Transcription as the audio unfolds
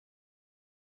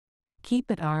keep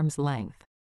at arm's length.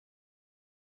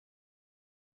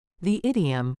 The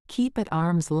idiom, keep at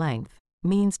arm's length,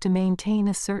 means to maintain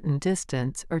a certain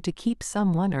distance or to keep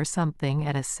someone or something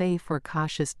at a safe or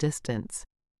cautious distance.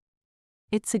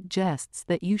 It suggests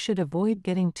that you should avoid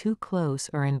getting too close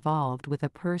or involved with a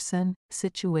person,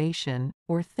 situation,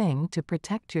 or thing to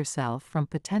protect yourself from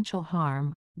potential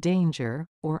harm, danger,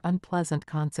 or unpleasant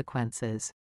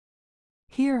consequences.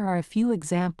 Here are a few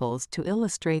examples to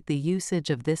illustrate the usage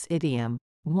of this idiom.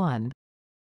 1.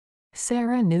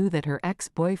 Sarah knew that her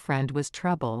ex-boyfriend was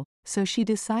trouble, so she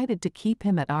decided to keep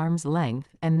him at arm's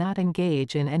length and not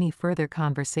engage in any further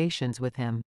conversations with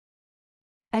him.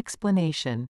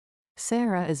 Explanation: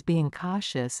 Sarah is being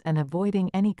cautious and avoiding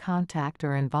any contact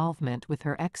or involvement with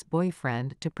her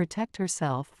ex-boyfriend to protect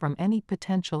herself from any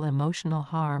potential emotional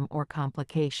harm or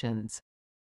complications.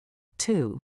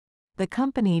 2. The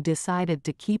company decided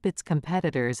to keep its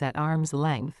competitors at arm's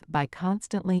length by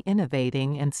constantly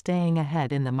innovating and staying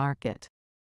ahead in the market.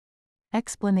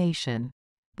 Explanation: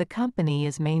 the company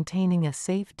is maintaining a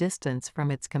safe distance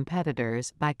from its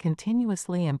competitors by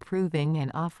continuously improving and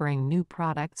offering new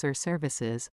products or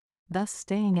services, thus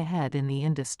staying ahead in the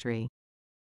industry.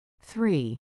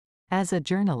 3. As a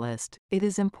journalist, it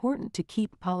is important to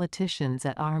keep politicians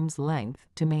at arm's length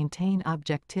to maintain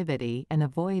objectivity and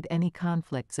avoid any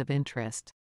conflicts of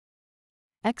interest.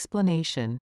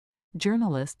 Explanation: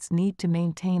 journalists need to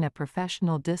maintain a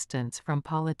professional distance from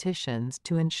politicians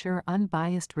to ensure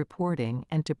unbiased reporting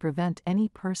and to prevent any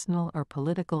personal or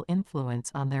political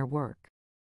influence on their work.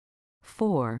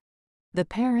 4. The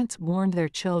parents warned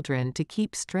their children to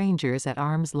keep strangers at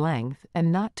arm's length and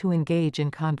not to engage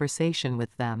in conversation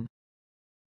with them.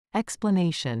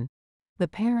 Explanation: the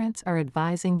parents are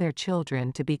advising their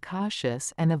children to be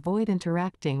cautious and avoid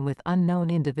interacting with unknown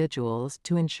individuals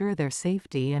to ensure their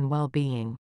safety and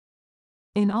well-being.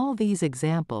 In all these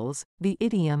examples, the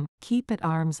idiom, keep at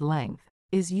arm's length,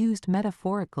 is used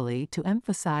metaphorically to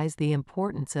emphasize the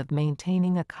importance of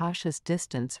maintaining a cautious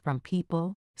distance from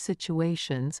people,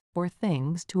 situations, or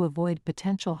things to avoid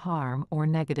potential harm or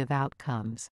negative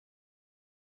outcomes.